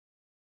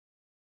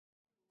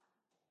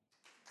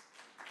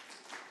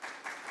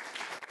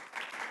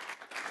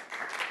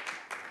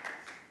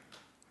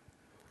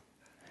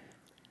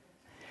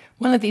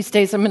One of these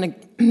days I'm going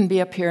to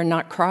be up here and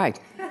not cry.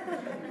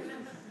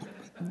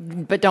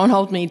 But don't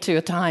hold me to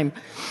a time.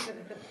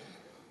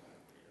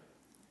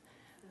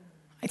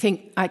 I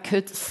think I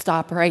could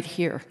stop right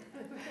here.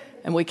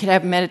 And we could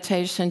have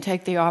meditation,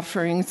 take the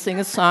offering, sing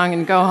a song,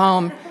 and go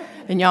home.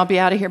 And y'all be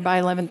out of here by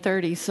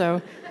 11:30.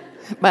 So,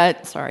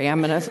 but sorry,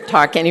 I'm going to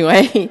talk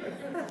anyway.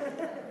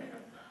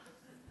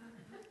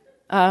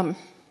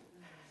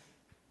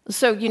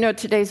 So,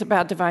 today's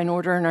about divine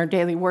order, and our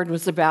daily word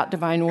was about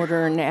divine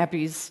order, and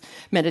Abby's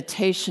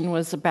meditation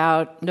was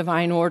about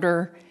divine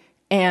order.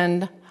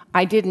 And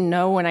I didn't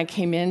know when I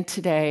came in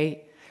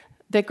today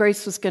that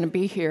Grace was going to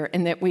be here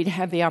and that we'd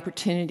have the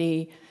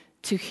opportunity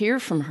to hear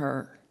from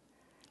her.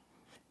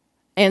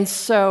 And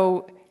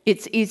so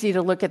it's easy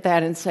to look at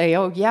that and say,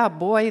 oh, yeah,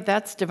 boy,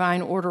 that's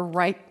divine order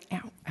right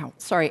now.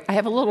 Sorry, I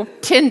have a little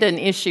tendon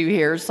issue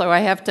here, so I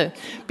have to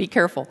be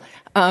careful.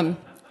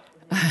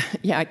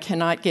 Yeah, I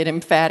cannot get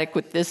emphatic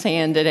with this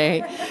hand today.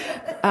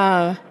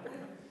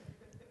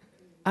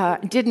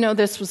 Didn't know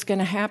this was going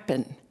to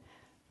happen.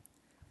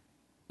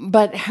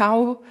 But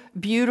how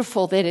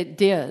beautiful that it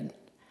did,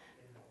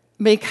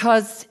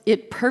 because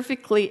it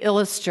perfectly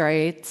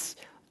illustrates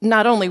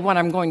not only what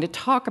I'm going to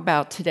talk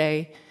about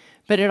today,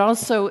 but it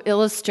also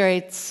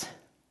illustrates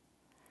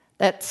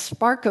that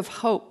spark of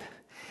hope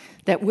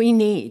that we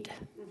need.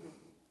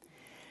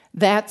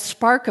 That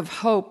spark of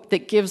hope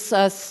that gives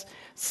us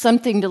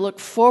something to look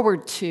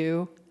forward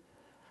to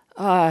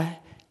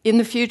in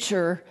the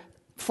future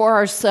for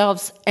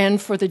ourselves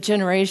and for the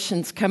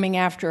generations coming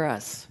after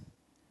us.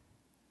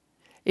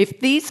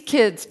 If these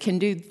kids can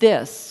do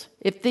this,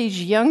 if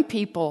these young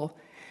people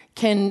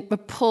can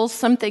pull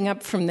something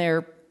up from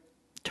their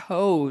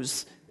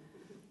toes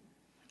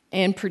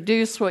and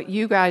produce what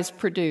you guys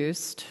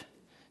produced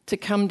to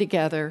come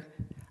together,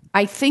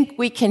 I think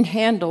we can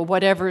handle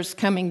whatever's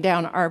coming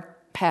down our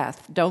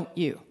path, don't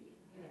you?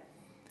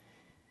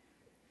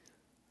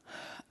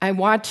 I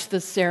watched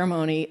the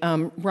ceremony.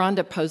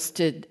 Rhonda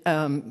posted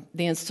the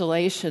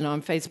installation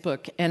on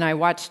Facebook, and I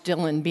watched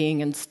Dylan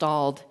being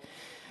installed.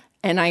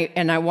 And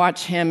I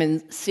watched him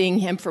and seeing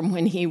him from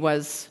when he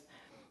was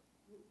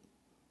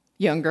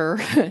younger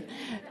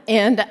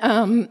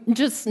and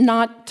just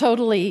not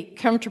totally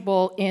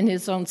comfortable in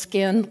his own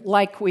skin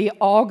like we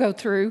all go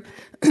through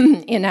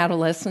in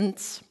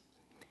adolescence.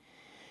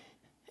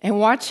 And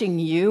watching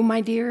you,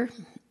 my dear,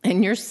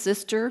 and your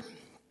sister,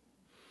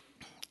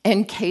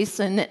 and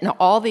Kaysen, and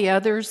all the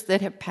others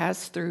that have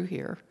passed through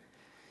here,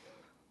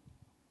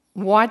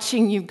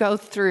 watching you go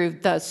through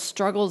the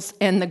struggles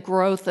and the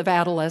growth of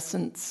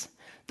adolescence,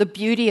 the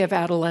beauty of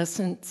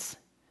adolescence,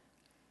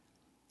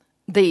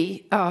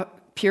 the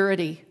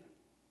purity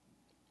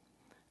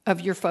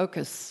of your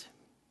focus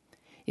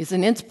is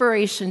an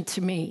inspiration to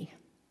me.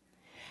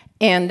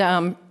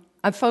 And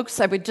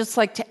folks, I would just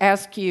like to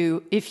ask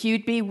you if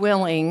you'd be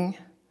willing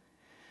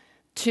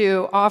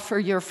to offer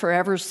your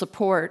forever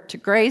support to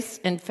Grace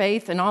and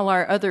Faith and all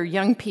our other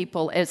young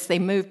people as they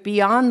move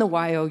beyond the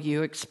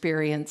YOU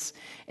experience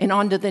and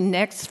onto the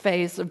next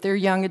phase of their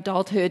young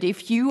adulthood.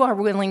 If you are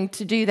willing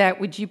to do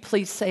that, would you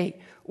please say,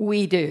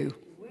 we do?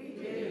 We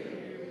do.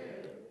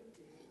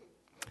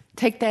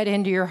 Take that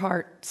into your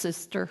heart,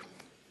 sister.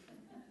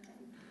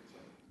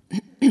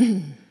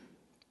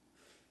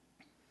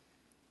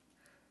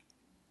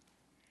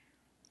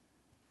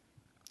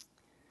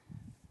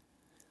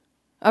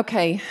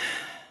 Okay,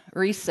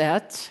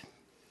 reset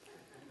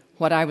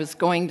what I was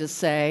going to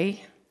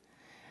say.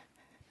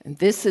 And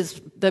this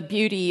is the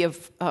beauty of,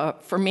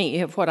 for me,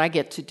 of what I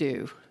get to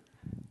do,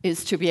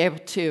 is to be able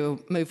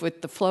to move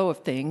with the flow of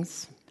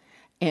things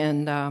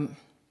and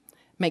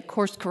make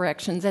course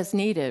corrections as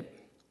needed.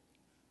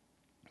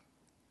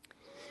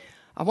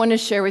 I want to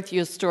share with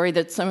you a story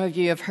that some of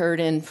you have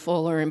heard in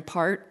full or in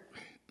part,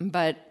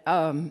 but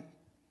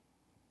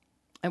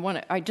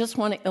I just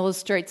want to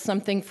illustrate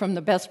something from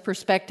the best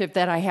perspective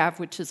that I have,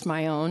 which is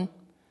my own.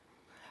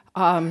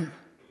 I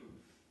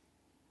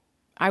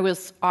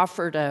was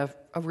offered a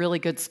really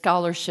good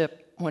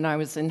scholarship when I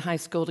was in high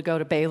school to go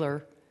to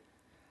Baylor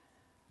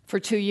for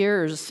 2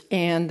 years,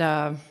 and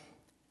for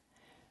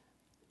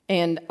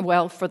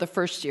the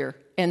first year.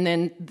 And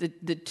then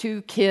the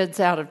 2 kids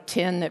out of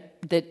 10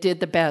 that did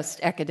the best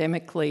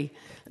academically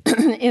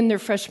in their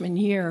freshman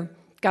year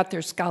got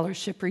their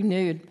scholarship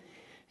renewed.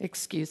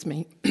 Excuse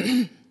me.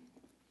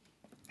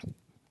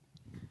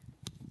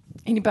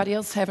 Anybody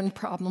else having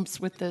problems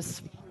with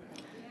this?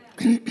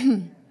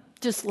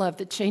 Just love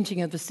the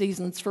changing of the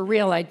seasons. For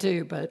real, I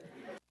do, but...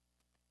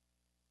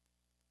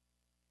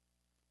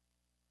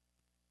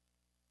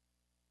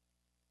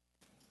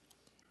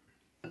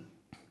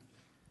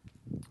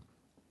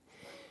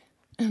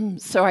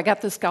 So I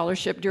got the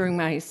scholarship during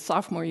my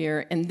sophomore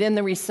year, and then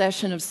the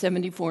recession of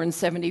 74 and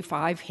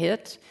 75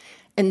 hit,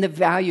 and the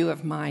value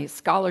of my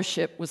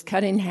scholarship was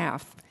cut in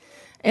half.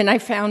 And I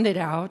found it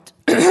out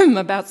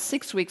about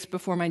 6 weeks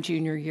before my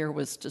junior year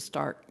was to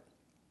start.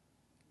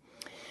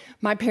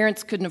 My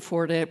parents couldn't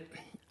afford it.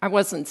 I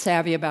wasn't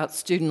savvy about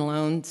student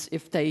loans,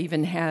 if they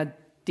even had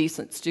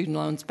decent student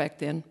loans back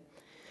then.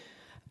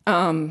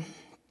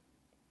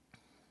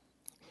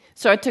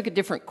 So I took a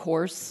different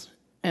course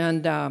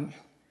and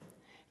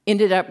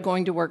ended up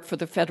going to work for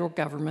the federal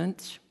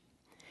government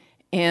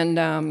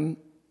and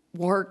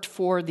worked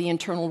for the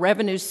Internal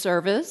Revenue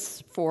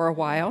Service for a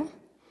while.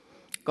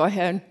 Go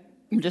ahead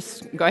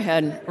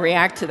and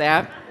react to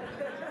that.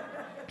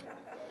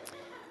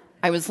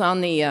 I was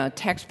on the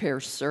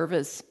taxpayer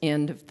service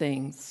end of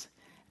things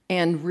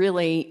and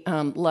really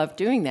loved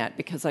doing that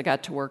because I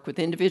got to work with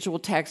individual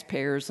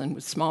taxpayers and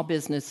with small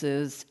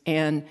businesses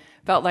and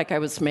felt like I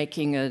was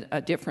making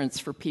a difference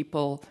for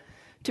people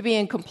to be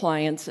in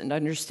compliance and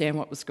understand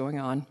what was going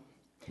on.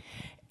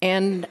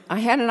 And I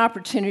had an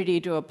opportunity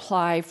to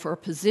apply for a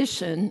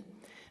position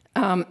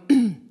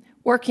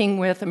working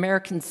with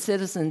American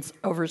citizens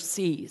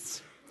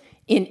overseas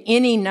in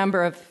any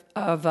number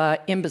of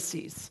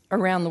embassies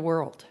around the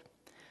world.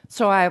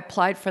 So I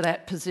applied for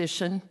that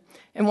position,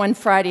 and one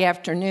Friday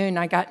afternoon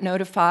I got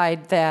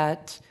notified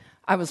that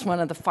I was one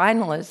of the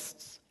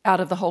finalists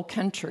out of the whole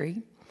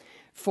country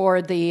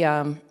for the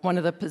one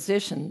of the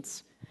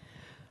positions.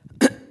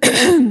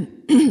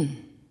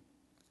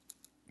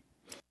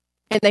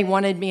 And they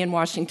wanted me in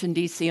Washington,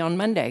 D.C. on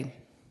Monday.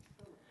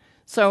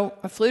 So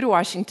I flew to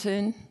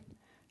Washington,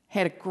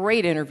 had a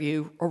great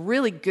interview, a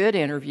really good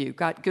interview,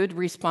 got good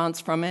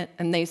response from it,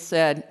 and they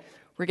said,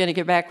 we're going to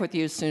get back with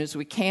you as soon as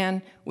we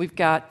can. We've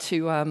got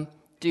to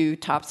do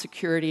top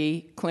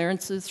security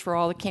clearances for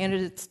all the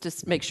candidates to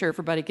make sure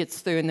everybody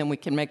gets through, and then we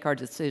can make our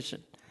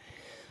decision.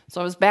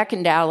 So I was back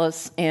in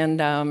Dallas,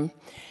 and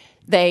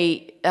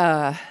they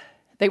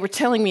were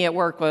telling me at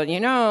work, well, you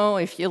know,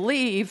 if you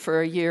leave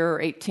for a year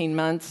or 18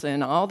 months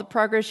and all the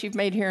progress you've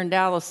made here in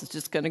Dallas is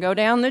just going to go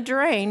down the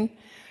drain,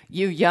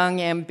 you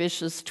young,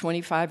 ambitious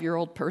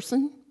 25-year-old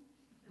person.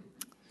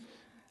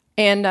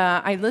 And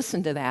I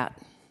listened to that,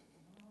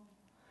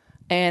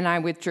 and I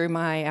withdrew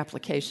my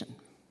application.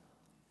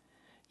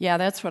 Yeah,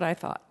 that's what I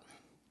thought.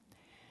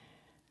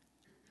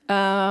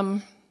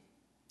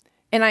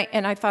 And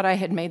I thought I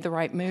had made the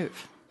right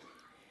move.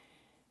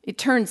 It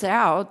turns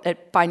out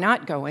that by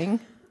not going,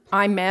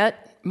 I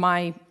met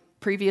my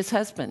previous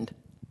husband.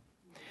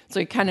 So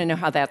you kind of know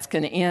how that's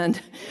going to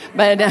end.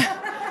 But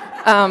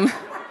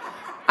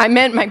I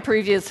met my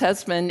previous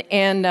husband,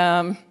 and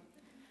that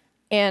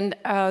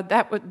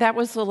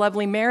was a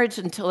lovely marriage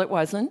until it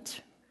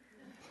wasn't.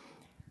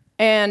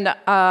 And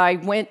I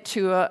went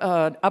to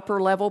an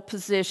upper-level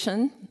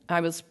position.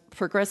 I was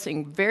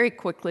progressing very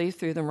quickly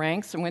through the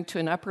ranks and went to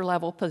an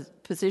upper-level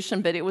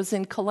position, but it was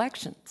in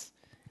collections.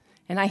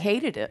 And I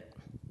hated it.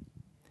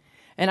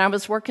 And I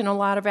was working a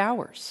lot of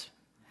hours.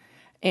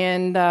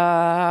 And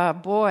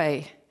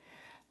boy,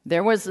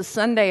 there was a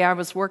Sunday I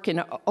was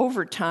working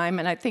overtime,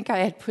 and I think I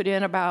had put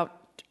in about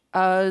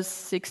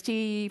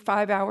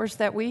 65 hours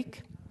that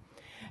week.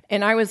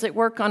 And I was at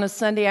work on a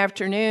Sunday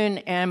afternoon,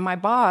 and my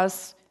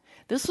boss,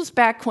 this was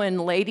back when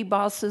lady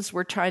bosses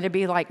were trying to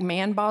be like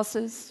man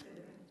bosses.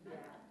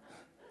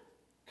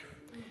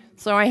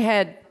 So I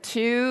had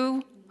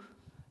two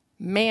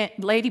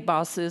lady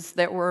bosses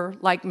that were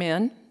like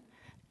men,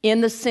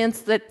 in the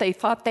sense that they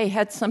thought they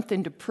had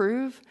something to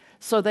prove,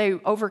 so they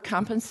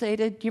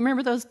overcompensated. Do you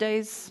remember those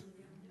days?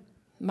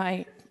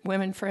 My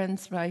women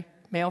friends, my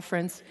male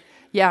friends?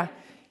 Yeah.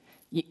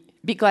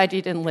 Be glad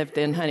you didn't live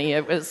then, honey.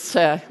 It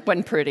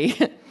wasn't pretty.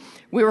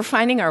 We were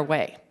finding our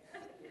way.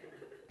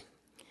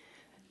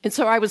 And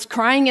so I was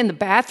crying in the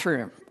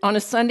bathroom on a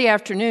Sunday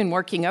afternoon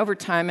working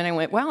overtime, and I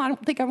went, well, I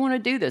don't think I want to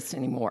do this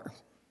anymore.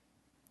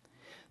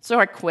 So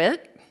I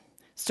quit,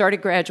 started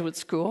graduate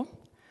school,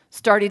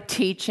 started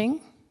teaching,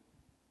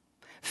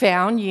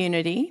 found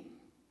unity,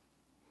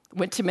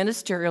 went to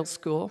ministerial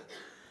school,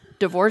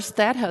 divorced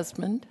that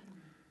husband,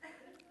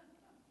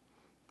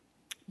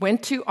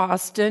 went to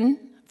Austin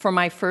for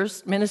my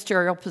first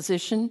ministerial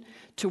position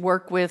to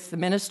work with the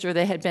minister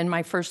that had been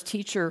my first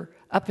teacher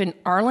up in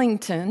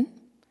Arlington.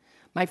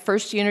 My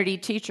first unity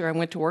teacher, I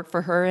went to work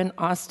for her in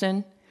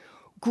Austin.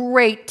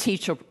 Great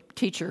teacher,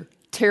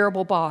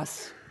 terrible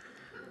boss.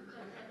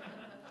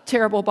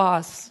 Terrible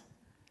boss.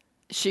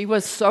 She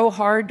was so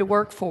hard to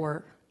work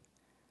for.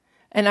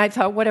 And I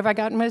thought, what have I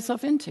gotten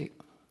myself into?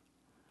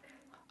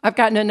 I've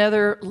gotten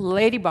another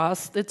lady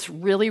boss that's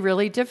really,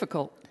 really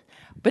difficult.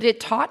 But it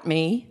taught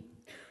me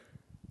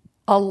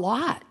a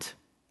lot.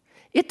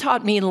 It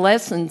taught me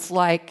lessons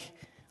like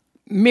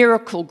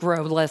miracle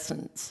grow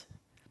lessons.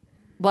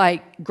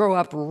 Like, grow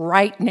up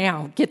right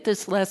now. Get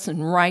this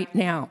lesson right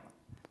now.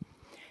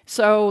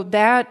 So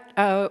that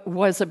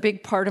was a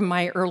big part of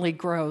my early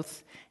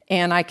growth.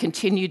 And I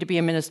continue to be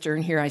a minister,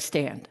 and here I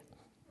stand.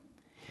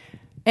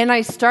 And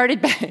I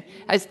started back,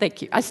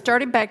 thank you. I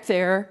started back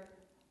there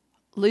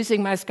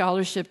losing my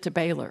scholarship to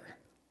Baylor.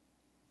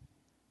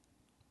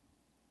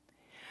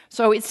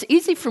 So it's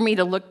easy for me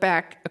to look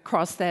back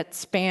across that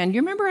span.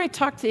 You remember I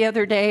talked the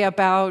other day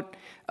about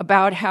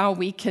how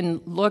we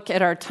can look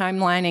at our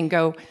timeline and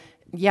go,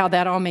 yeah,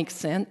 that all makes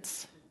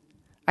sense.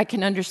 I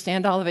can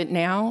understand all of it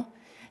now.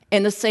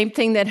 And the same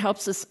thing that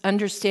helps us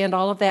understand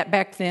all of that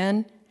back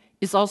then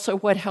is also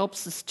what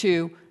helps us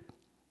to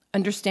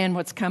understand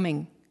what's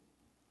coming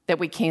that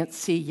we can't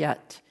see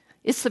yet.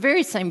 It's the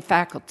very same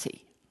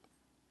faculty.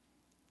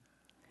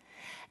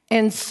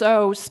 And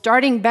so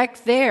starting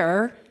back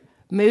there,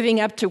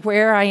 moving up to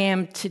where I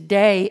am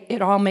today,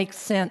 it all makes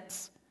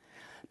sense.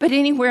 But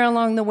anywhere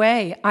along the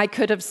way, I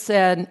could have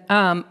said,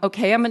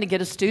 okay, I'm going to get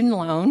a student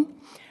loan.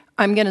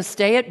 I'm going to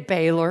stay at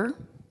Baylor.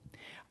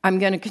 I'm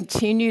going to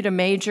continue to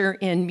major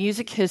in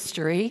music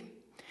history.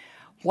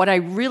 What I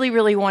really,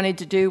 really wanted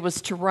to do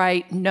was to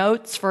write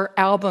notes for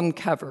album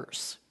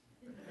covers.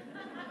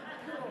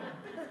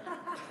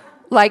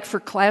 Like for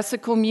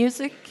classical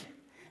music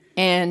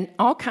and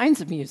all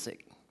kinds of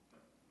music.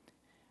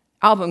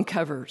 Album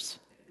covers.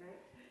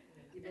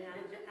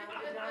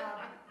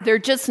 They're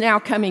just now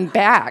coming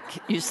back,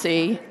 you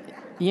see.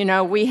 You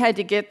know, we had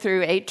to get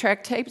through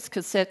 8-track tapes,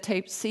 cassette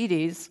tapes,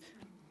 CDs,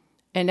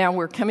 and now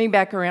we're coming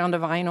back around to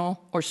vinyl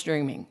or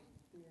streaming.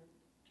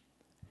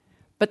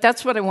 But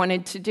that's what I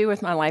wanted to do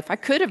with my life. I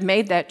could have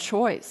made that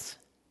choice.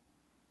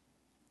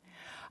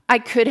 I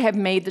could have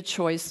made the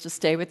choice to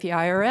stay with the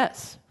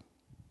IRS.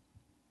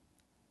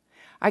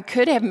 I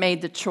could have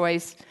made the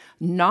choice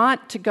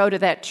not to go to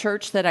that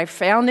church that I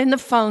found in the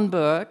phone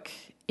book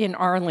in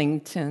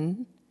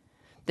Arlington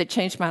that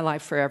changed my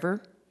life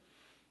forever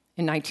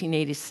in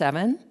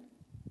 1987.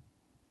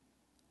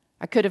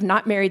 I could have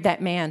not married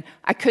that man.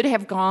 I could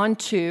have gone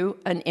to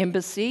an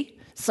embassy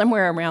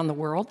somewhere around the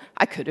world.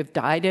 I could have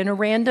died in a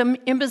random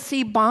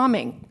embassy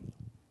bombing.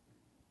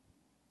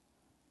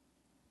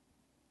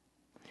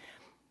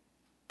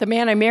 The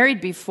man I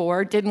married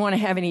before didn't want to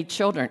have any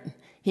children.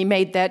 He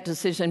made that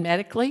decision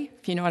medically,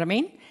 if you know what I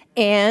mean.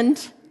 And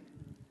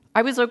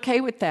I was okay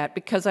with that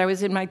because I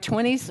was in my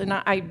 20s and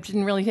I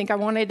didn't really think I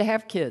wanted to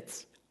have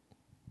kids.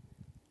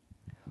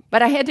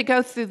 But I had to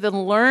go through the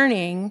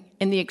learning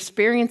and the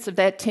experience of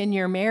that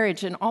 10-year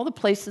marriage and all the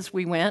places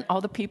we went,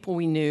 all the people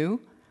we knew,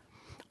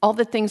 all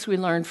the things we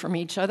learned from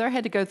each other. I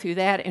had to go through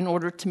that in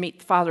order to meet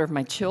the father of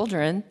my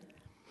children.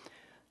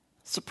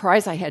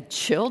 Surprise, I had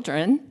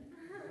children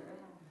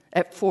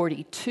at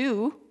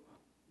 42.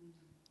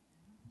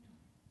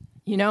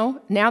 You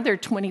know, now they're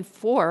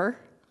 24.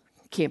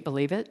 Can't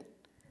believe it.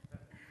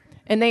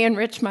 And they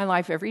enrich my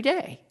life every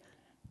day.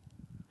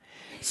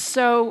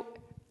 So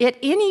at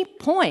any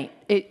point,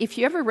 if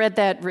you ever read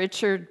that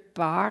Richard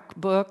Bach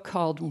book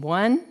called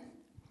One,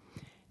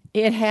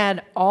 it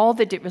had all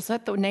the, was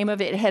that the name of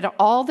it? It had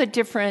all the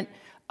different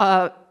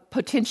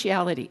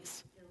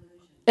potentialities.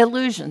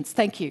 Illusions,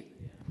 thank you.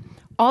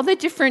 All the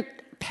different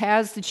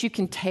paths that you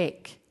can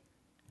take.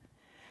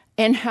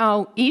 And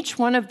how each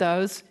one of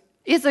those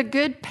is a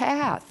good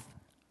path.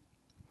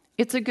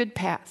 It's a good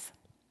path.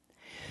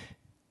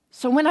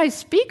 So when I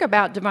speak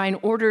about divine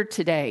order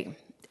today,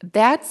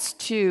 that's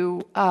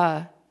to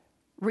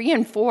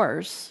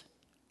reinforce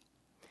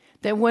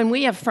that when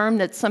we affirm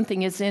that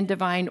something is in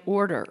divine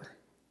order,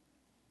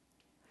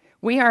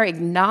 we are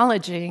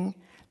acknowledging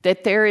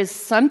that there is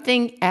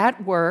something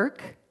at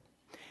work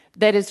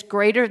that is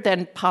greater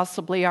than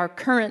possibly our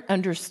current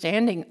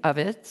understanding of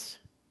it,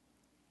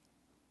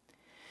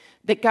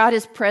 that God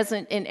is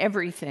present in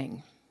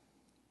everything.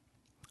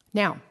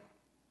 Now,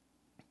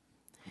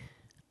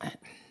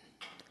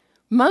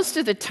 most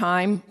of the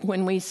time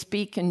when we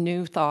speak in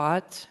New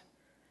Thought,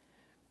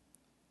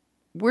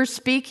 we're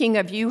speaking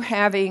of you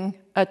having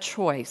a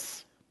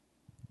choice.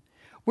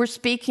 We're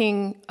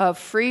speaking of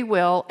free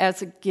will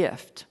as a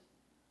gift.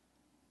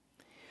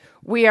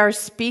 We are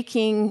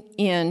speaking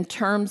in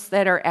terms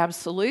that are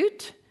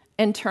absolute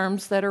and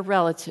terms that are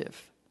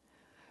relative.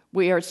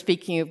 We are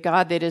speaking of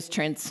God that is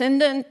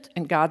transcendent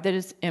and God that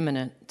is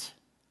immanent.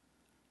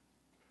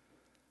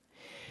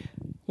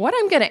 What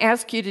I'm going to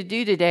ask you to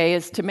do today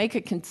is to make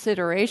a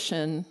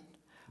consideration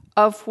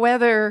of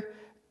whether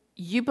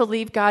you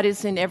believe God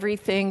is in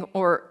everything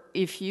or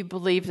if you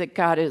believe that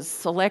God is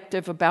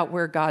selective about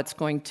where God's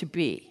going to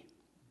be.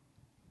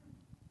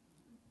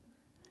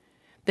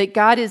 That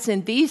God is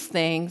in these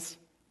things,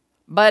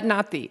 but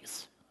not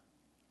these.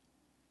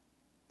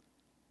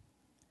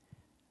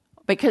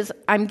 Because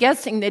I'm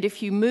guessing that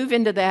if you move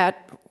into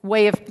that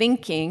way of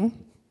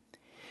thinking,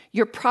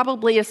 you're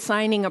probably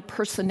assigning a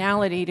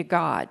personality to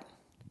God.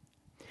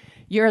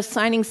 You're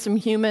assigning some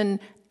human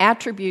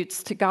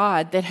attributes to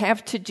God that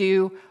have to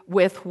do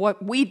with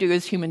what we do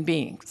as human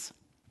beings,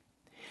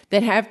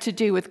 that have to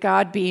do with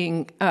God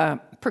being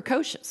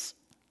precocious,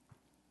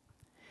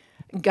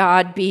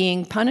 God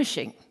being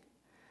punishing,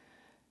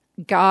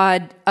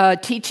 God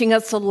teaching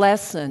us a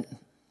lesson.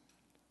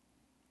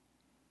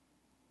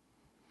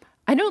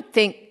 I don't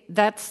think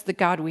that's the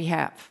God we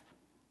have.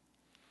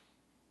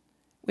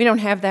 We don't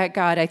have that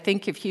God. I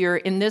think if you're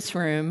in this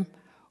room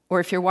or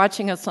if you're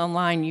watching us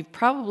online, you've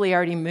probably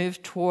already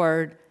moved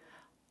toward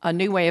a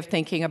new way of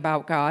thinking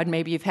about God.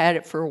 Maybe you've had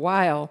it for a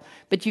while,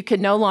 but you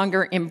can no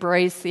longer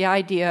embrace the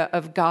idea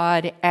of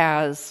God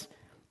as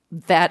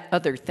that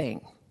other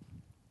thing.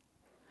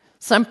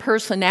 Some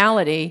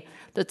personality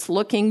that's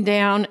looking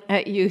down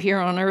at you here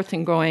on earth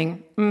and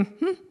going,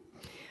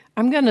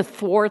 I'm going to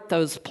thwart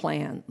those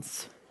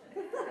plans.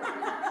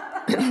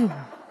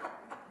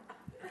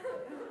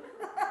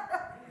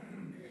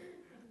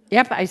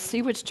 Yep, I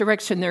see which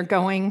direction they're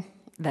going.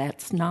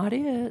 That's not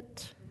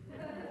it.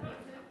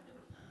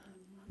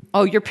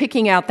 Oh, you're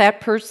picking out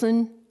that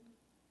person?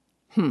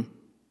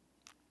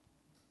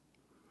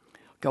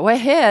 Go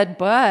ahead,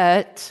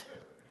 but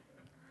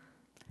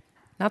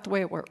not the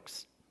way it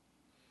works.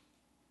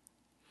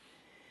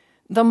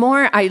 The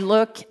more I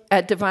look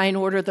at divine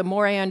order, the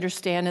more I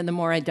understand and the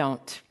more I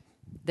don't.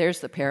 There's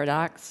the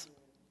paradox.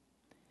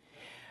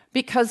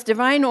 Because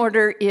divine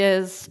order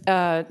is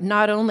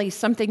not only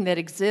something that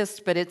exists,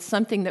 but it's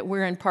something that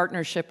we're in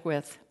partnership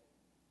with.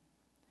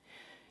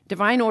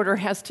 Divine order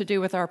has to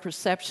do with our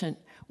perception.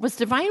 Was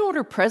divine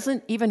order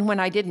present even when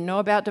I didn't know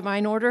about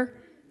divine order?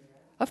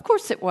 Of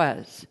course it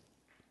was.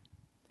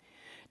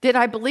 Did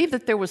I believe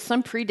that there was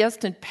some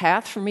predestined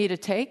path for me to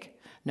take?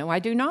 No, I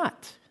do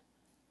not.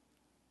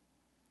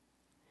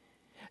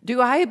 Do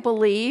I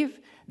believe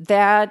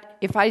that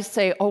if I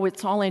say, oh,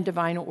 it's all in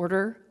divine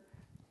order,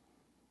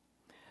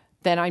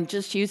 then I'm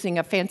just using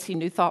a fancy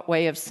New Thought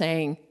way of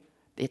saying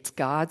it's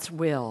God's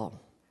will?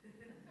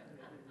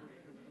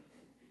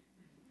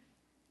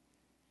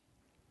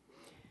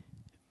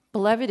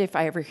 Beloved, if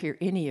I ever hear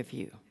any of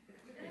you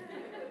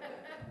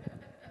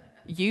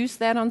use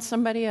that on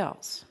somebody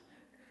else,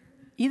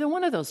 either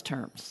one of those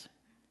terms,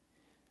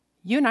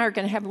 you and I are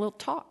going to have a little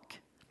talk.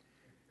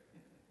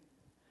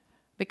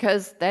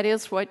 Because that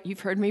is what you've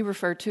heard me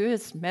refer to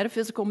as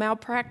metaphysical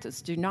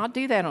malpractice. Do not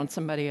do that on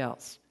somebody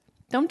else.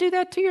 Don't do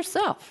that to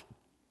yourself.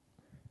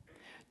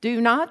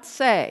 Do not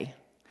say,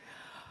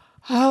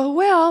 oh,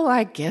 well,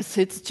 I guess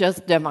it's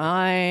just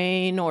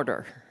divine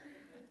order.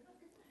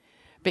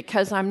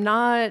 Because I'm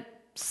not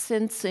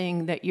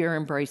sensing that you're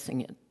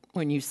embracing it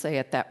when you say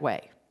it that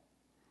way.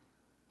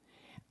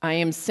 I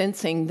am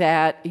sensing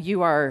that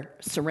you are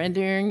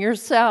surrendering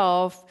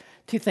yourself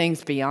to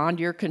things beyond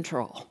your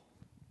control.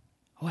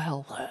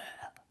 Well,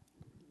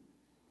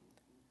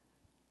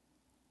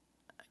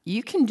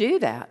 you can do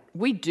that.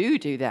 We do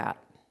that.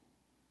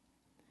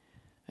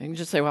 You can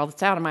just say, well,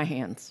 it's out of my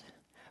hands.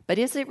 But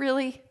is it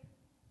really?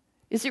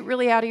 Is it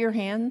really out of your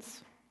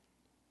hands?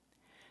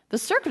 The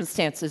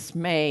circumstances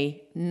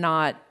may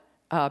not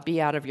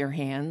be out of your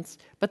hands,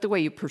 but the way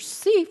you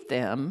perceive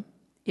them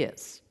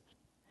is.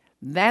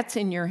 That's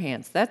in your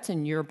hands. That's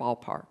in your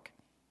ballpark.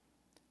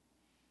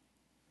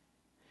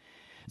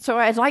 So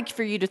I'd like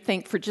for you to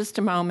think for just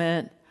a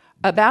moment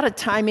about a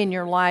time in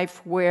your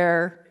life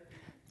where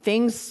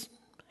things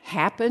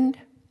happened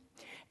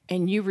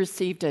and you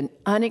received an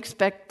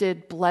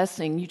unexpected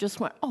blessing. You just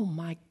went, oh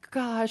my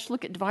gosh,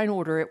 look at divine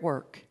order at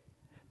work.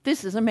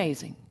 This is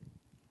amazing.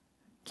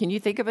 Can you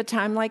think of a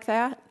time like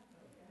that?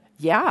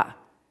 Yeah,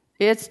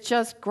 it's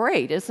just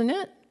great, isn't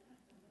it?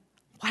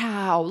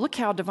 Wow, look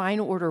how divine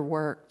order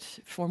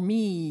worked for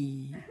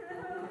me.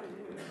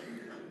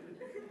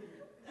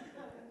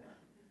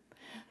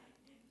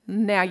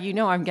 Now, you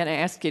know I'm going to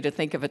ask you to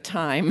think of a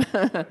time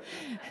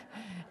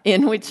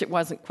in which it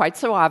wasn't quite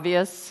so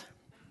obvious.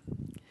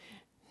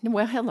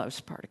 Well, hello,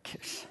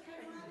 Spartacus.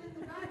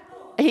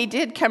 He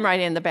did come right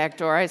in the back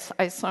door.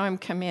 I saw him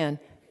come in.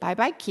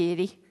 Bye-bye,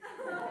 kitty.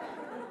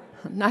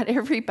 Not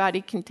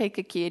everybody can take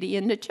a kitty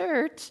into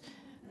church.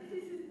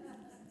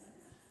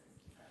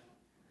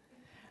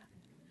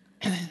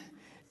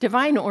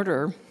 Divine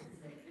order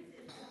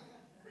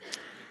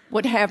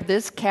would have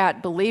this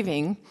cat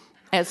believing,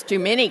 as do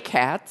many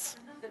cats,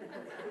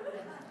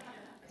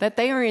 that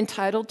they are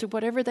entitled to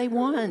whatever they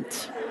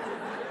want.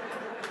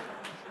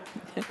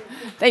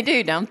 They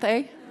do, don't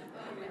they?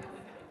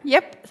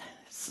 Yep,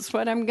 this is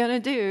what I'm going to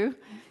do.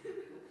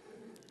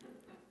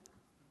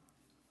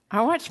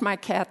 I watched my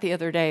cat the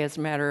other day, as a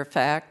matter of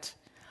fact.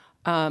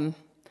 One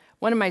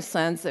of my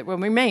sons that will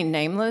remain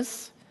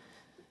nameless,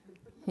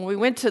 when we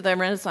went to the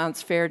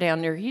Renaissance Fair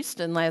down near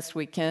Houston last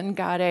weekend,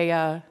 got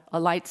a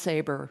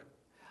lightsaber,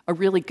 a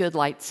really good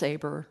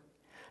lightsaber.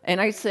 And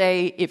I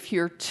say, if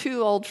you're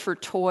too old for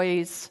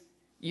toys,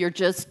 you're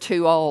just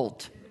too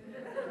old.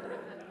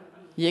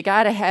 You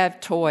got to have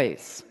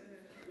toys.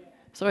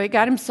 So he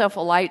got himself a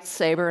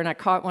lightsaber, and I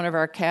caught one of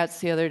our cats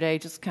the other day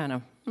just kind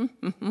of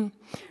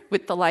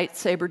with the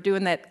lightsaber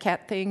doing that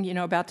cat thing, you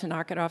know, about to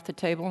knock it off the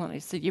table. And I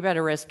said, you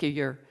better rescue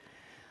your...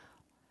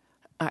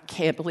 I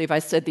can't believe I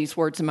said these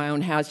words in my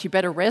own house. You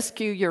better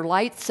rescue your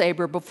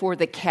lightsaber before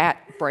the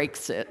cat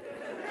breaks it.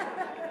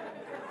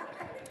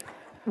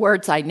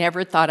 Words I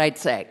never thought I'd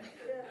say.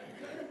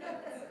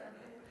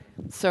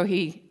 So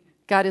he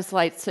got his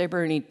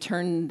lightsaber and he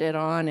turned it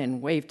on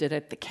and waved it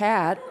at the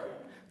cat.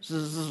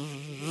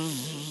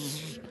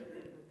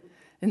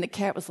 And the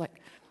cat was like,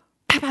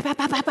 pow, pow, pow,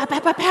 pow, pow, pow,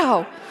 pow,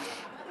 pow.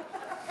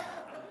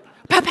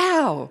 Pow,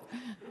 pow.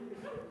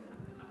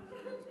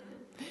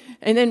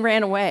 And then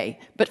ran away.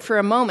 But for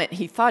a moment,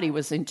 he thought he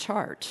was in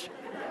charge.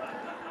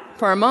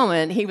 For a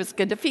moment, he was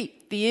going to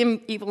defeat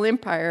the evil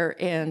empire.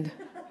 And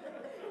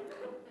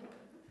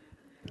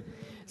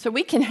so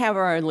we can have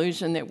our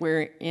illusion that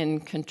we're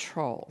in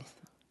control.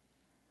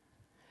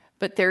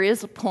 But there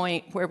is a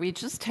point where we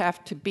just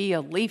have to be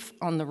a leaf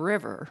on the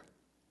river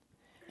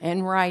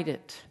and ride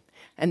it.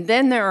 And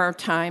then there are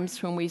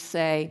times when we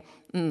say,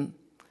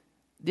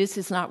 this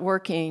is not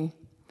working.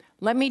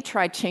 Let me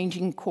try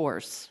changing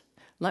course.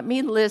 Let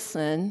me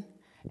listen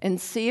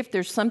and see if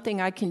there's something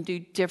I can do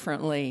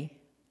differently.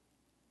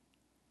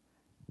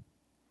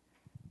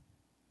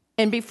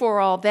 And before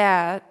all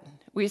that,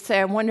 we say,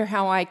 I wonder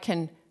how I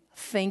can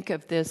think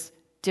of this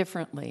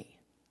differently.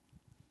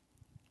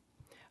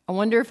 I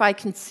wonder if I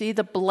can see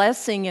the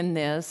blessing in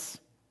this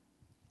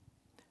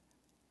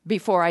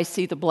before I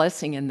see the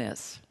blessing in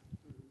this.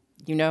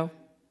 You know?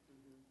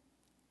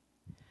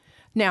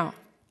 Now,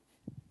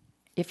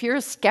 if you're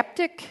a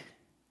skeptic,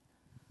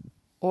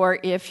 or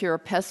if you're a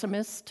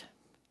pessimist,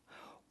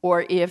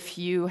 or if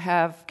you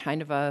have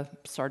kind of a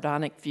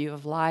sardonic view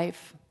of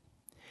life,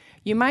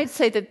 you might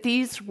say that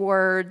these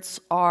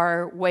words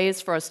are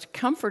ways for us to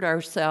comfort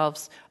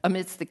ourselves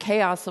amidst the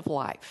chaos of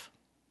life.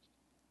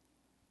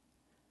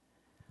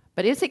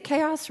 But is it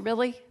chaos,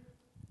 really?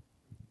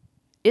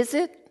 Is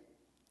it?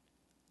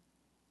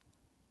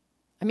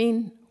 I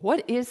mean,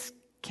 what is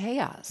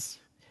chaos?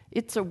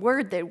 It's a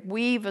word that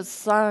we've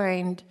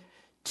assigned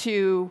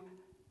to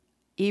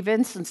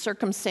events and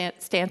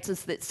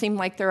circumstances that seem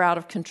like they're out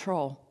of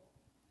control.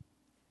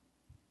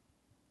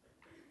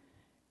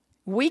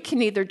 We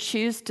can either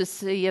choose to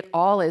see it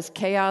all as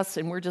chaos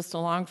and we're just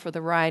along for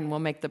the ride and we'll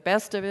make the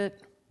best of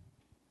it,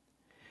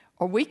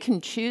 or we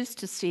can choose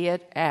to see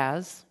it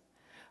as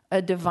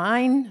a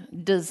divine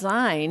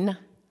design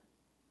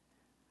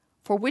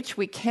for which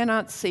we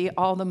cannot see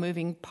all the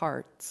moving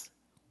parts.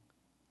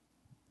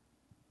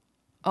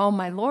 Oh,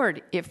 my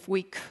Lord, if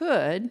we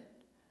could,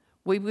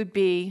 we would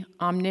be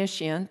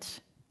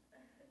omniscient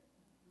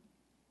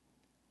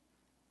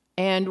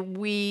and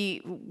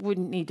we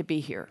wouldn't need to be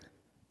here.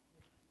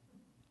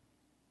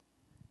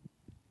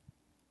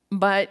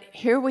 But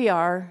here we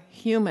are,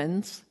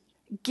 humans,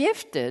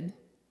 gifted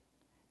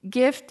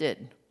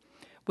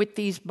with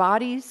these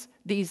bodies,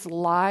 these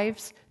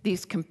lives,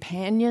 these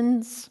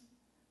companions,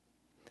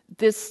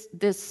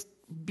 this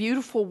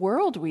beautiful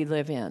world we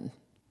live in.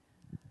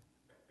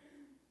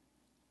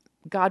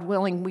 God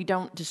willing, we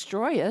don't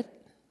destroy it.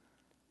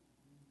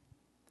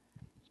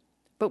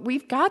 But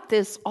we've got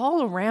this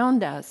all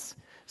around us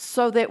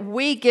so that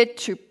we get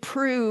to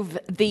prove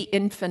the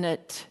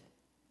infinite.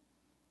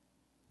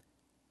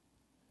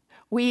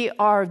 We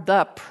are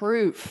the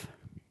proof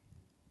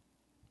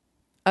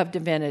of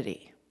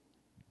divinity.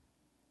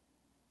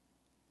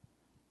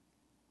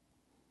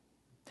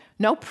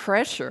 No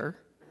pressure,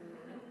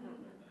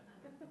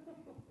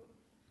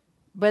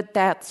 but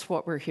that's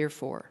what we're here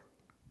for,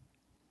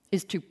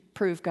 is to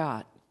prove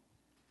God.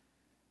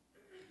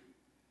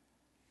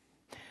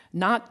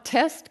 Not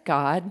test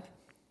God,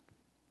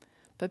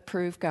 but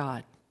prove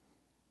God.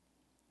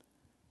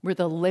 We're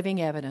the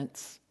living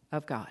evidence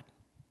of God.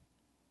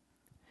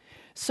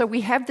 So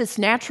we have this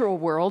natural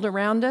world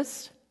around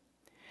us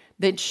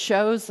that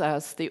shows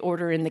us the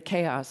order in the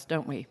chaos,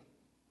 don't we?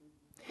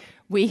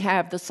 We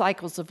have the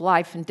cycles of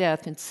life and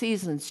death and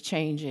seasons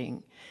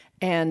changing,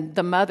 and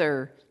the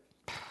mother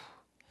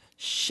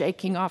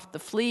shaking off the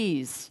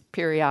fleas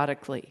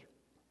periodically,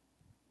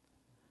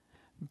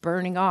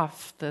 burning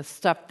off the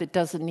stuff that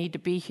doesn't need to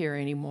be here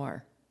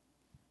anymore.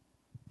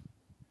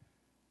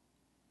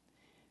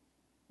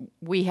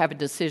 We have a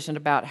decision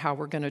about how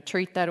we're going to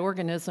treat that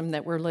organism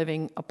that we're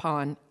living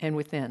upon and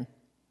within.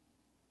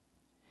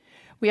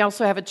 We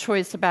also have a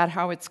choice about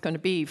how it's going to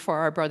be for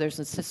our brothers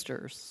and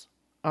sisters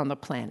on the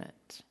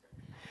planet.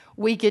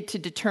 We get to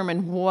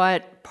determine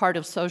what part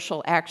of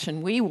social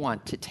action we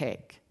want to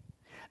take.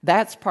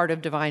 That's part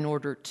of divine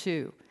order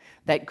too.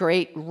 That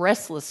great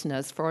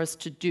restlessness for us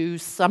to do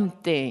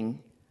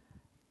something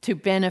to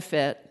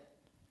benefit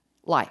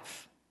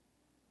life,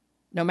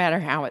 no matter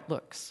how it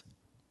looks.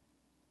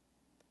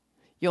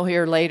 You'll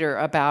hear later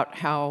about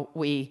how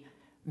we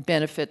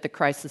benefit the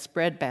crisis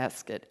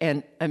breadbasket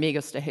and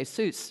Amigos de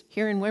Jesus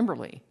here in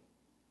Wimberley.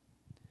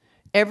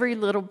 Every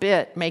little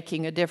bit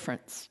making a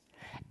difference.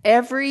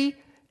 Every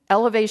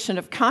elevation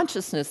of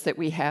consciousness that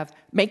we have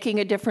making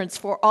a difference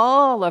for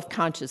all of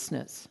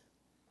consciousness.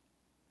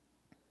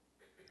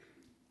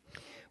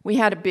 We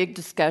had a big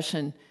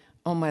discussion,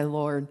 oh my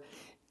Lord.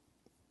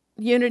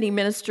 Unity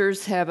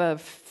ministers have a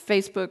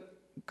Facebook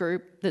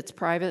group that's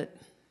private.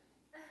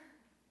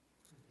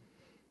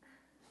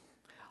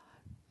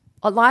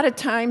 A lot of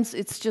times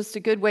it's just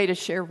a good way to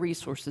share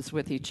resources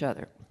with each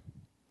other,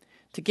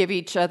 to give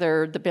each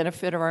other the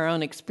benefit of our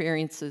own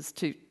experiences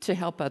to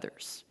help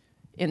others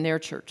in their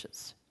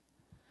churches.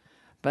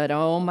 But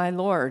oh my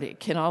Lord, it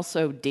can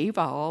also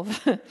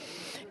devolve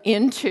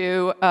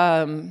into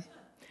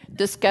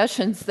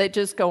discussions that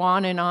just go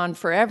on and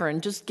forever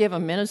and just give a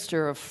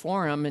minister a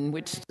forum in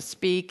which to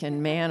speak,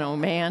 and man, oh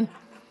man.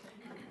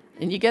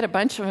 And you get a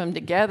bunch of them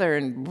together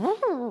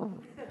and...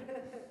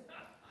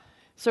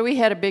 So we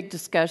had a big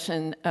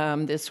discussion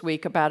this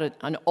week about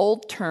an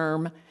old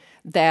term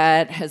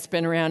that has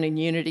been around in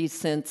Unity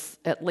since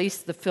at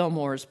least the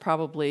Fillmores,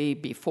 probably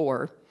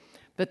before,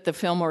 but the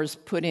Fillmores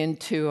put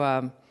into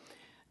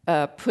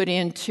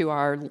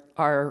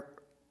our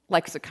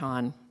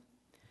lexicon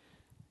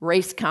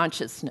race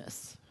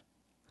consciousness,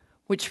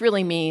 which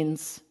really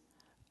means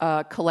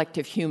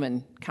collective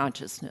human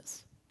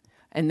consciousness.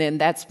 And then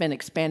that's been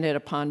expanded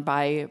upon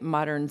by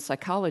modern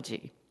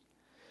psychology.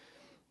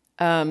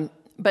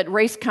 But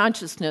race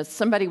consciousness,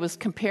 somebody was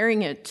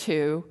comparing it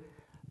to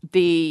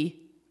the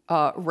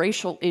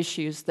racial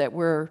issues that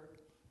we're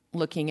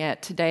looking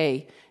at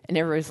today, and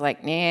everybody's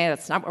like, nah,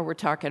 that's not what we're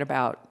talking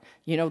about.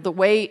 You know, the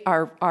way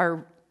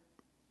our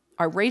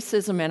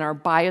racism and our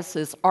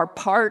biases are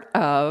part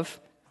of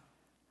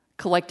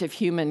collective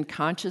human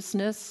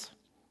consciousness,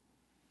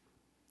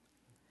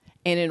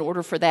 and in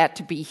order for that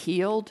to be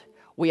healed,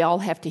 we all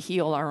have to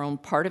heal our own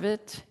part of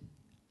it.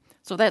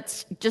 So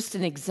that's just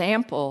an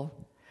example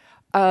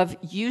of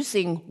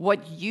using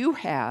what you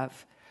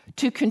have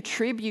to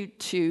contribute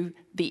to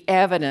the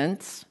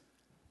evidence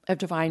of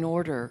divine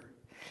order,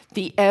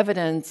 the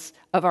evidence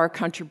of our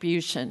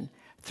contribution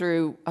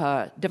through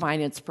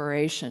divine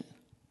inspiration.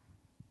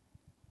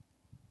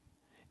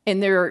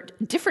 And there are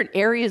different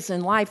areas in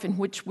life in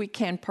which we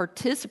can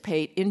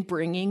participate in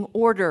bringing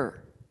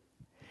order,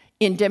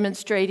 in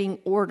demonstrating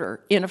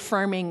order, in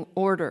affirming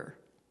order.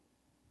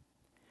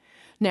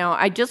 Now,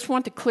 I just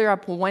want to clear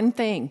up one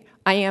thing.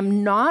 I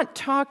am not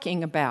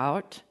talking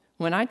about,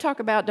 when I talk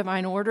about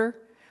divine order,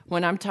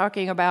 when I'm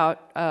talking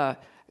about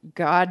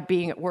God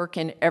being at work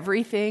in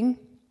everything,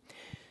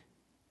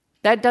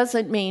 that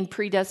doesn't mean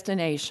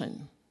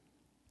predestination.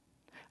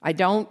 I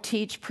don't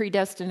teach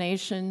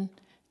predestination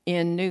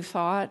in New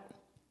Thought.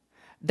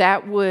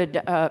 That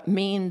would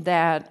mean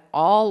that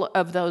all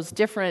of those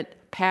different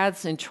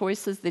paths and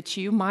choices that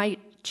you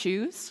might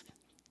choose,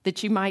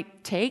 that you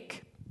might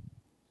take,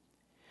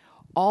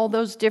 all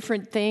those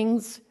different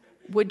things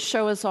would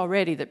show us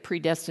already that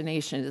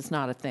predestination is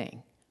not a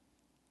thing.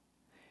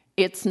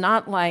 It's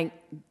not like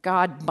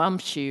God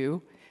bumps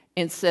you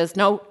and says,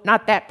 no,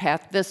 not that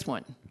path, this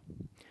one.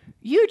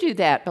 You do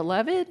that,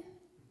 beloved.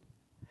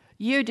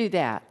 You do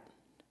that.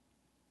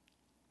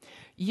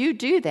 You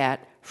do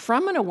that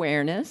from an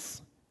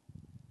awareness.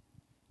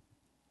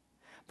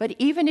 But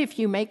even if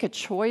you make a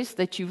choice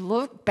that you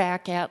look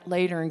back at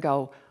later and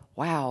go,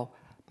 wow,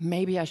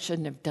 maybe I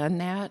shouldn't have done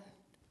that,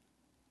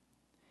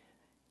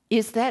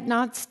 is that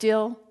not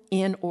still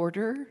in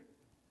order?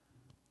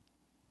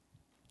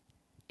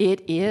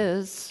 It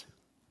is.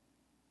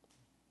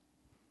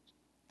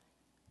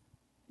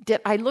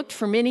 I looked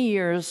for many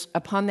years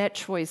upon that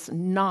choice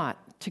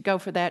not to go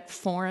for that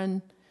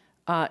foreign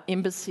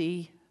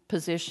embassy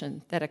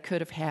position that I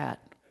could have had.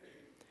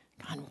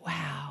 Gone,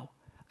 wow,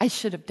 I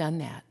should have done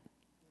that.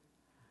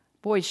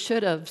 Boy,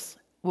 should-haves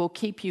will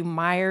keep you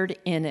mired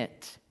in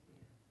it.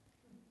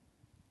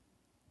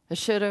 I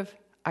should have,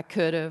 I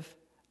could have,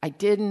 I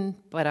didn't,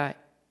 but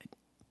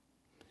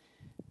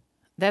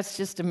that's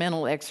just a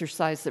mental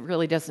exercise that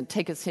really doesn't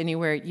take us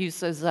anywhere. It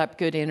uses up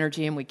good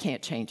energy and we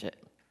can't change it.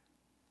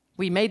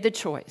 We made the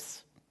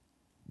choice.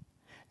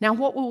 Now,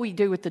 what will we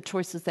do with the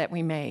choices that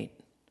we made?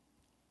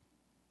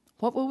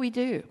 What will we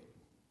do?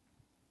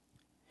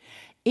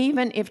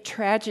 Even if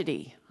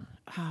tragedy,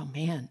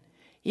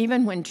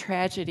 even when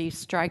tragedy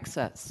strikes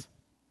us,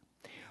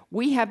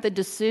 we have the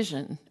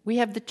decision, we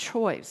have the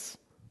choice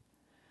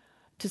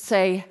to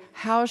say,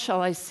 how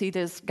shall I see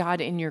this,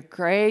 God, in your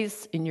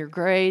grace, in your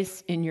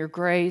grace, in your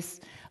grace,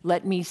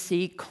 let me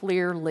see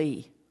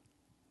clearly.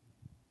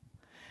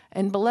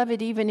 And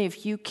beloved, even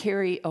if you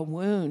carry a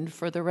wound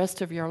for the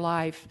rest of your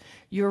life,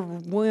 your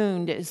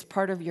wound is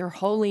part of your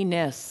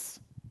holiness.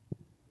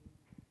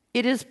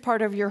 It is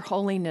part of your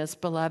holiness,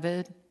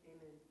 beloved.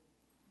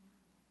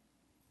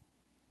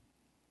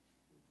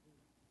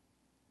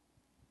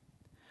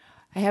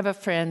 I have a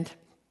friend.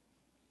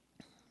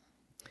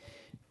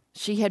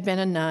 She had been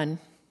a nun.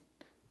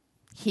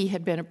 He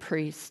had been a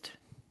priest.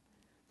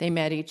 They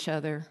met each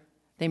other.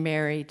 They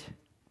married.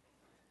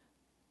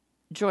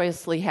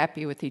 Joyously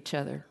happy with each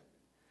other.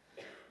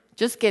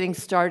 Just getting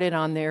started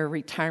on their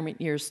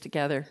retirement years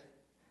together.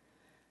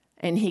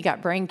 And he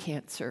got brain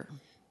cancer.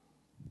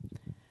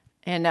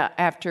 And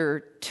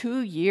after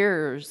 2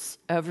 years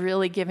of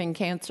really giving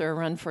cancer a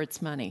run for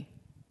its money,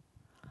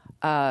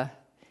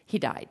 he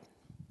died.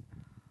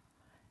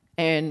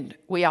 And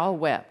we all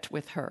wept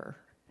with her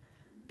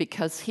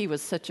because he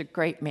was such a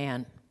great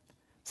man,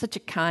 such a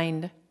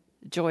kind,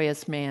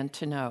 joyous man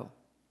to know.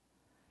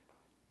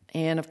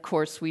 And of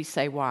course, we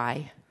say,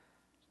 why?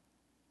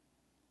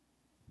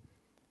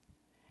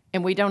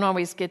 And we don't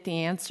always get the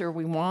answer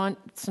we want.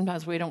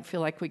 Sometimes we don't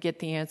feel like we get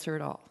the answer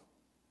at all.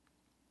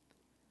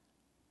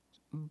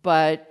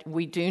 But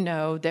we do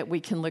know that we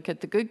can look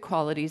at the good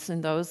qualities in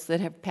those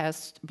that have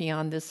passed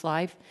beyond this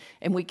life,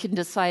 and we can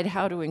decide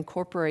how to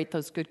incorporate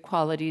those good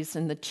qualities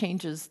and the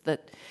changes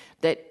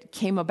that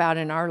came about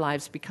in our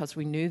lives because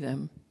we knew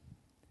them.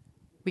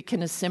 We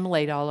can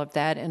assimilate all of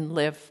that and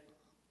live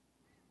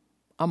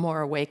a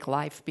more awake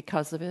life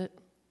because of it.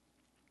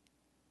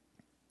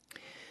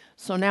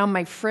 So now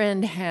my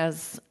friend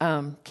has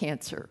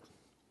cancer.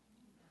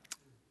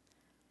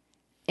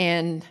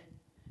 And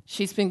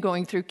she's been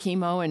going through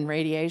chemo and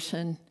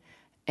radiation,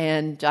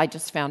 and I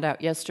just found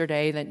out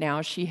yesterday that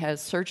now she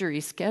has surgery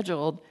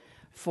scheduled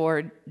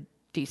for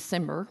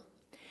December.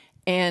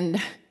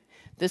 And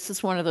this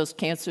is one of those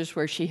cancers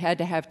where she had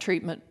to have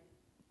treatment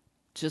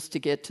just to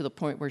get to the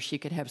point where she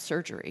could have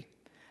surgery.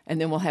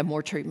 And then we'll have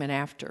more treatment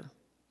after.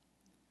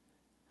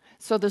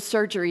 So the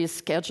surgery is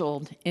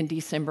scheduled in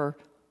December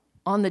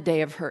on the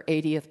day of her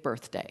 80th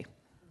birthday.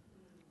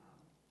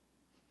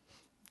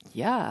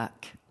 Yuck.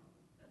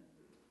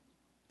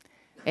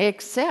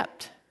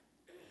 Except,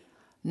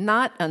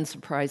 not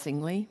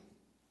unsurprisingly,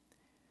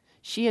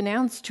 she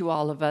announced to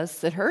all of us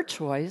that her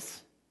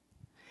choice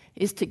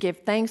is to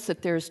give thanks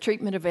that there is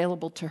treatment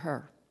available to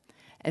her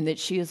and that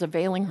she is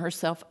availing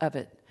herself of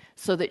it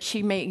so that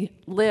she may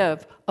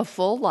live a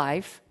full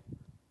life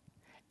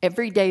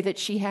every day that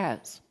she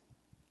has.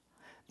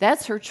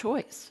 That's her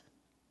choice.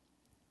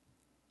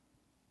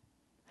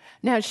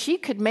 Now, she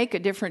could make a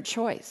different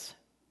choice.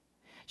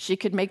 She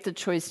could make the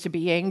choice to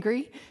be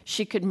angry.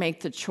 She could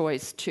make the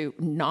choice to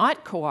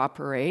not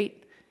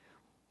cooperate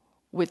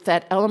with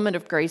that element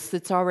of grace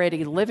that's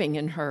already living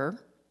in her.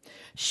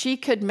 She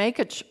could make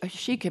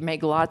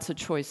lots of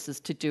choices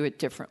to do it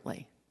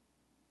differently.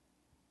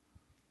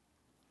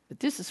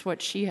 But this is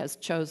what she has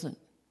chosen.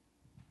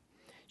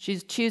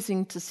 She's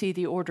choosing to see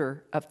the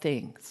order of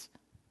things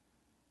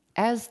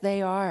as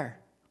they are.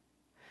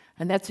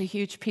 And that's a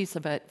huge piece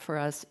of it for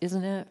us,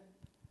 isn't it?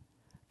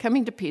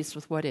 Coming to peace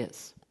with what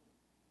is.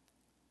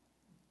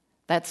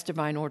 That's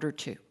divine order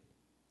too.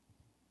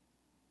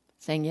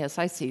 Saying, yes,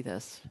 I see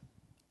this.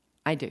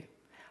 I do.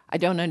 I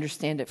don't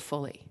understand it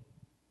fully.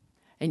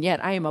 And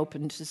yet I am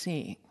open to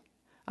seeing.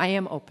 I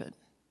am open.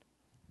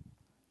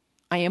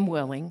 I am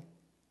willing.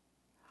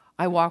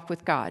 I walk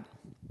with God,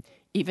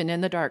 even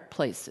in the dark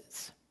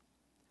places,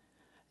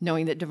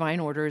 knowing that divine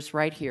order is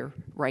right here,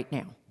 right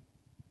now.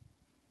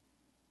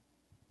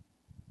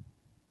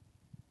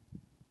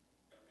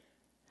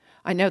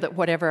 I know that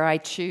whatever I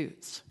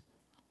choose,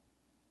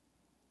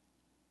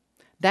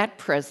 that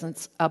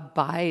presence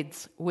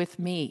abides with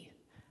me,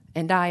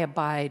 and I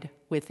abide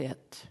with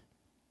it.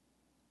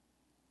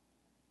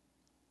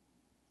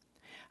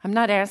 I'm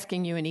not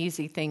asking you an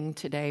easy thing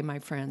today, my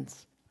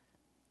friends,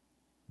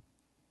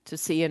 to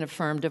see and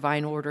affirm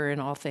divine order in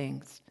all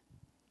things.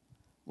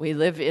 We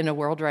live in a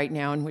world right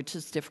now in which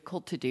it's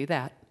difficult to do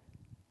that.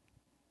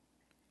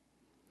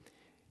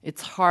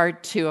 It's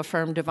hard to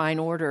affirm divine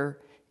order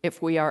if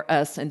we are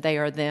us and they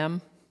are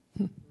them.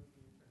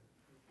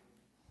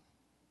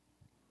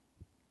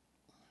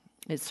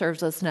 It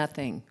serves us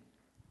nothing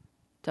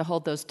to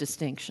hold those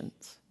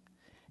distinctions.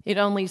 It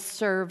only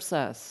serves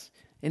us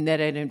in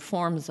that it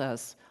informs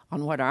us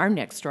on what our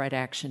next right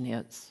action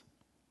is,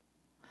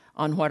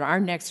 on what our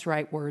next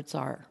right words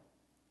are,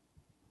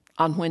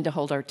 on when to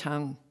hold our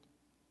tongue,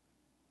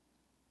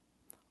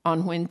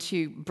 on when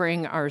to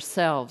bring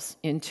ourselves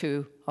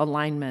into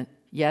alignment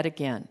yet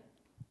again.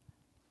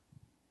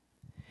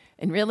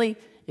 And really,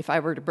 if I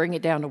were to bring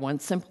it down to one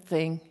simple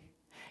thing,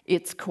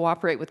 it's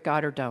cooperate with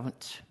God or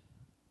don't.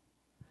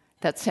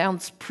 That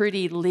sounds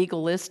pretty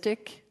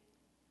legalistic,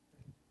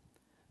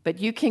 but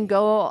you can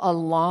go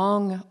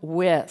along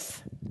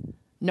with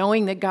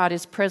knowing that God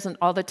is present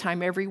all the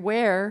time,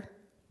 everywhere.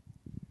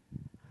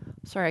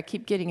 Sorry, I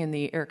keep getting in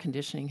the air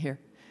conditioning here.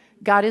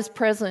 God is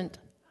present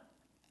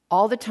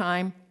all the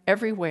time,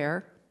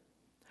 everywhere,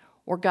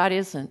 or God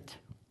isn't.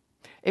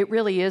 It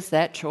really is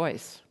that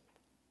choice.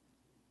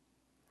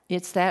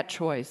 It's that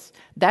choice.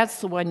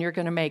 That's the one you're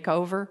going to make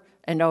over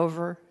and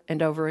over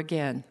and over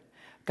again.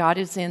 God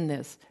is in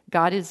this.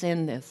 God is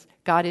in this.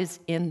 God is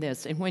in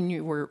this. And when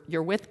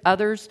you're with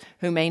others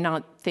who may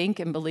not think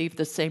and believe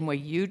the same way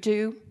you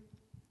do,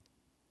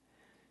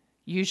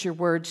 use your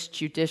words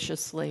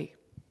judiciously.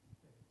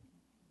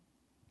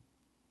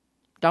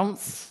 Don't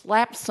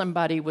slap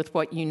somebody with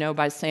what you know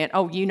by saying,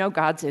 oh, you know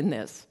God's in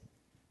this.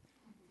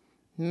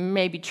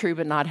 Maybe true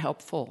but not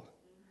helpful.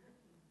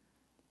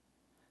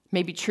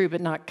 Maybe true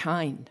but not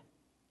kind.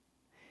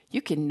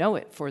 You can know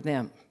it for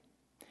them.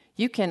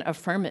 You can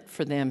affirm it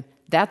for them.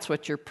 That's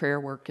what your prayer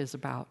work is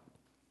about.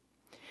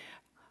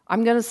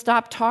 I'm going to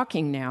stop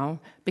talking now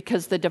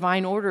because the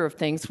divine order of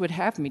things would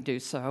have me do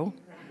so.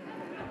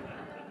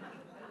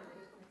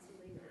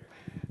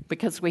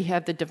 Because we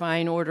have the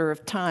divine order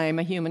of time,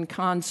 a human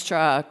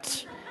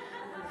construct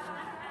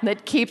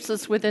that keeps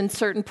us within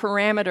certain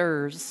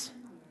parameters.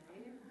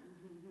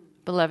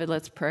 Beloved,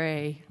 let's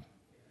pray.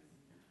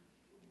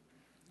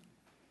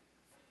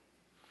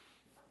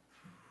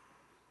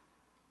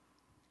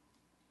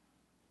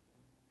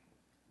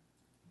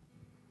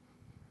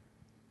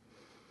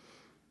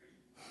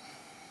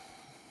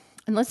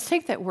 And let's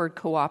take that word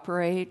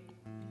cooperate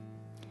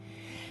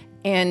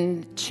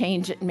and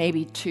change it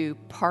maybe to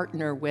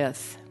partner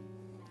with.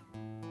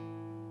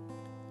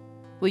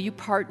 Will you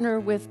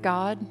partner with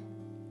God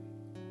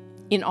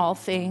in all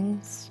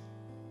things?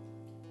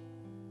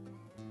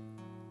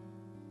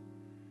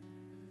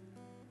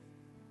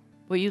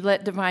 Will you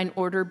let divine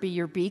order be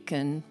your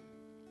beacon?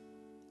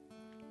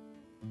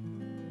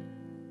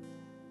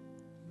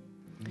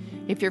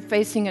 If you're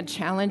facing a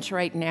challenge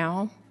right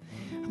now,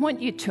 I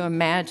want you to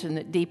imagine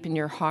that deep in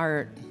your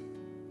heart,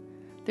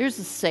 there's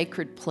a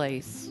sacred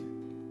place.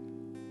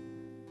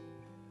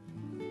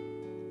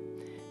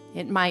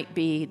 It might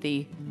be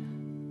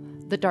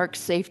the dark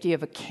safety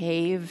of a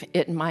cave.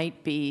 It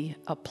might be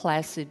a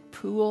placid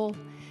pool.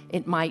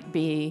 It might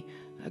be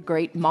a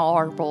great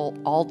marble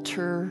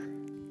altar.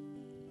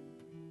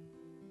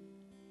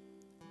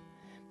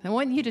 I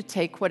want you to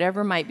take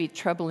whatever might be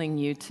troubling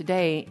you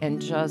today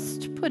and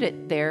just put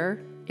it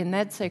there in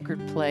that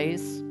sacred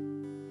place.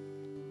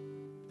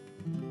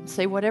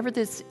 Say, whatever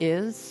this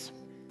is,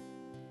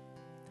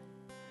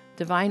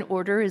 divine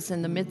order is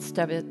in the midst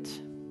of it.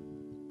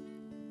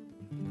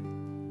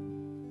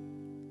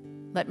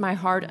 Let my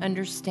heart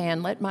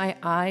understand. Let my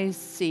eyes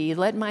see.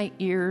 Let my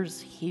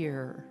ears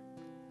hear.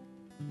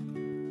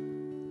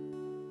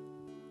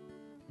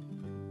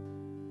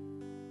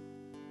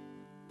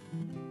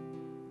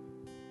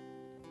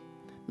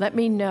 Let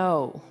me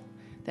know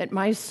that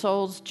my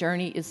soul's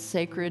journey is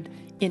sacred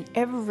in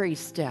every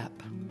step,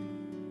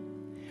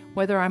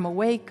 whether I'm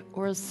awake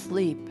or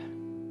asleep.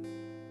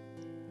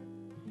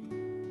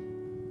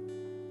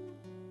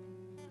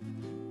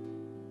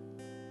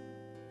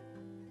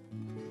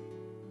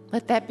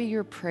 Let that be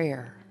your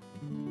prayer.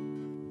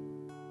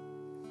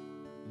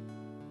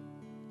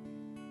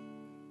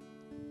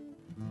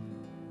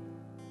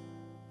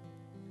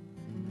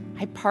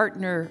 I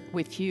partner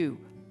with you,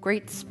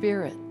 Great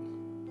Spirit.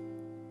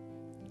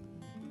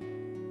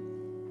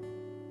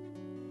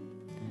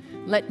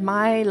 Let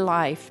my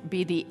life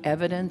be the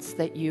evidence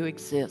that you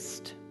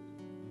exist.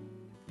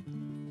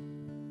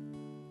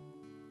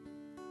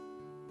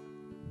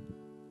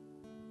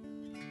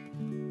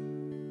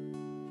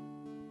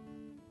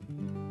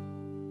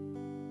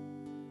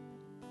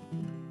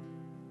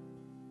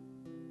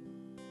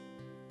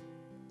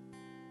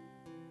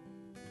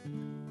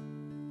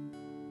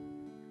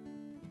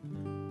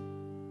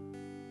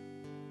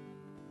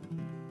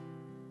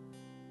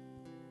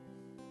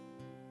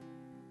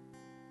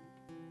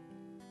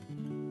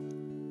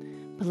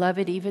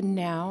 Beloved, even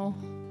now,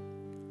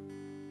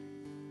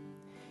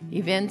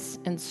 events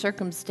and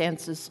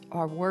circumstances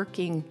are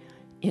working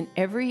in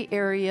every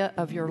area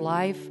of your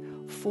life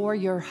for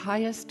your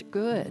highest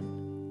good.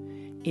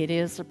 It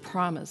is a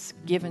promise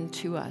given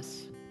to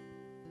us.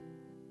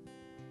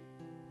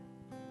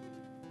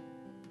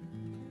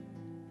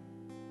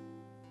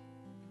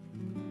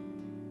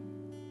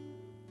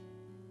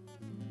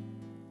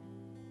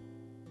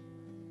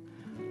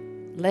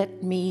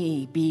 Let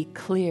me be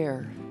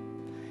clear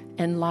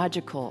and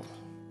logical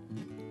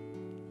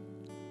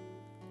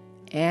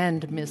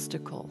and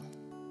mystical.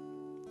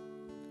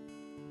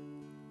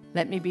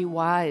 Let me be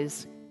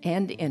wise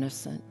and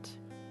innocent.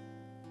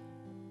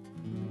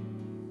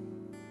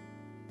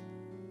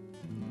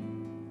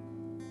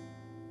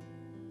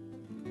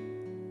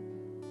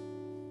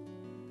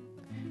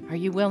 Are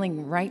you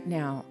willing right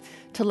now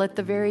to let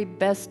the very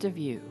best of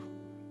you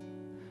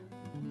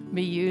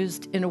be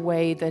used in a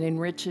way that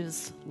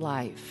enriches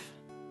life?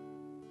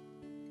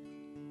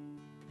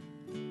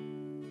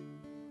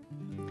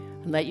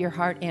 And let your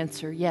heart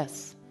answer,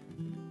 yes,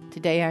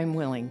 today I'm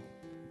willing.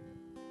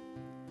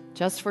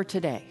 Just for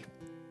today.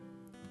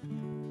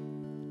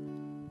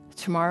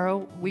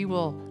 Tomorrow we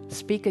will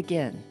speak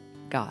again,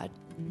 God.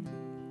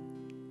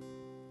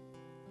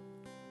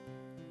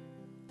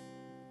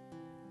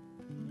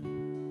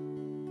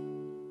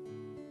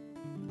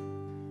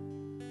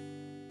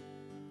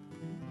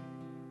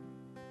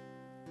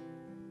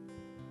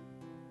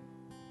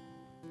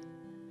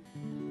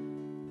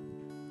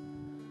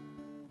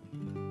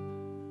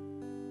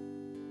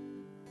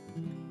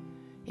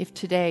 If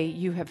today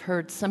you have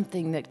heard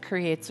something that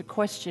creates a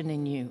question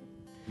in you,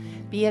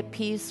 be at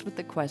peace with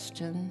the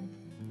question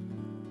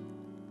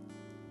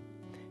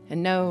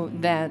and know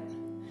that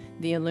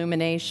the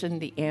illumination,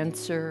 the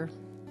answer,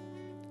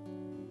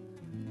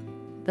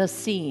 the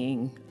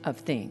seeing of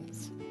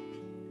things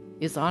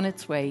is on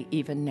its way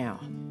even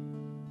now.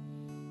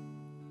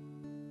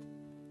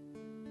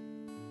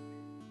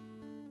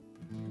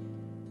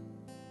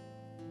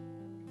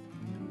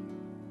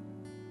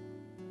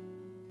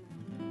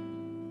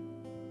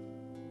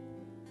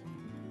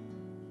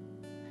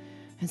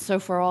 And so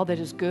for all that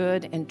is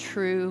good and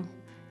true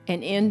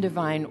and in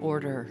divine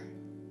order,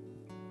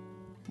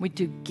 we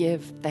do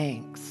give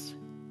thanks.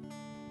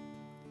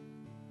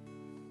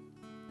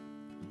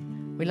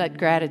 We let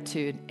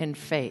gratitude and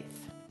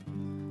faith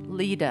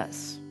lead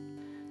us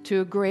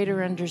to a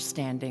greater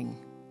understanding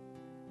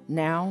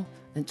now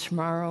and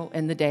tomorrow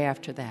and the day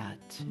after that.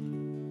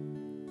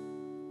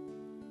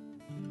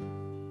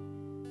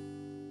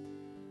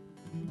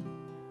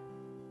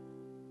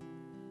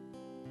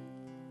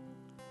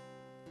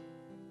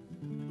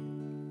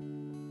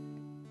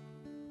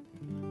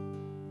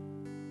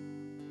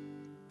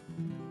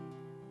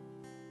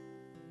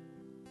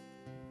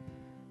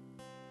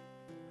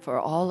 For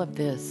all of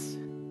this,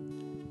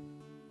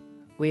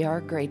 we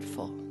are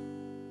grateful.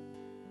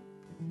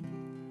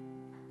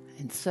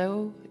 And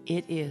so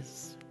it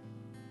is.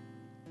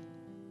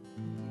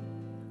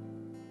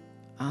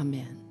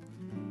 Amen.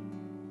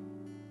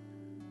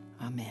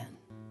 Amen.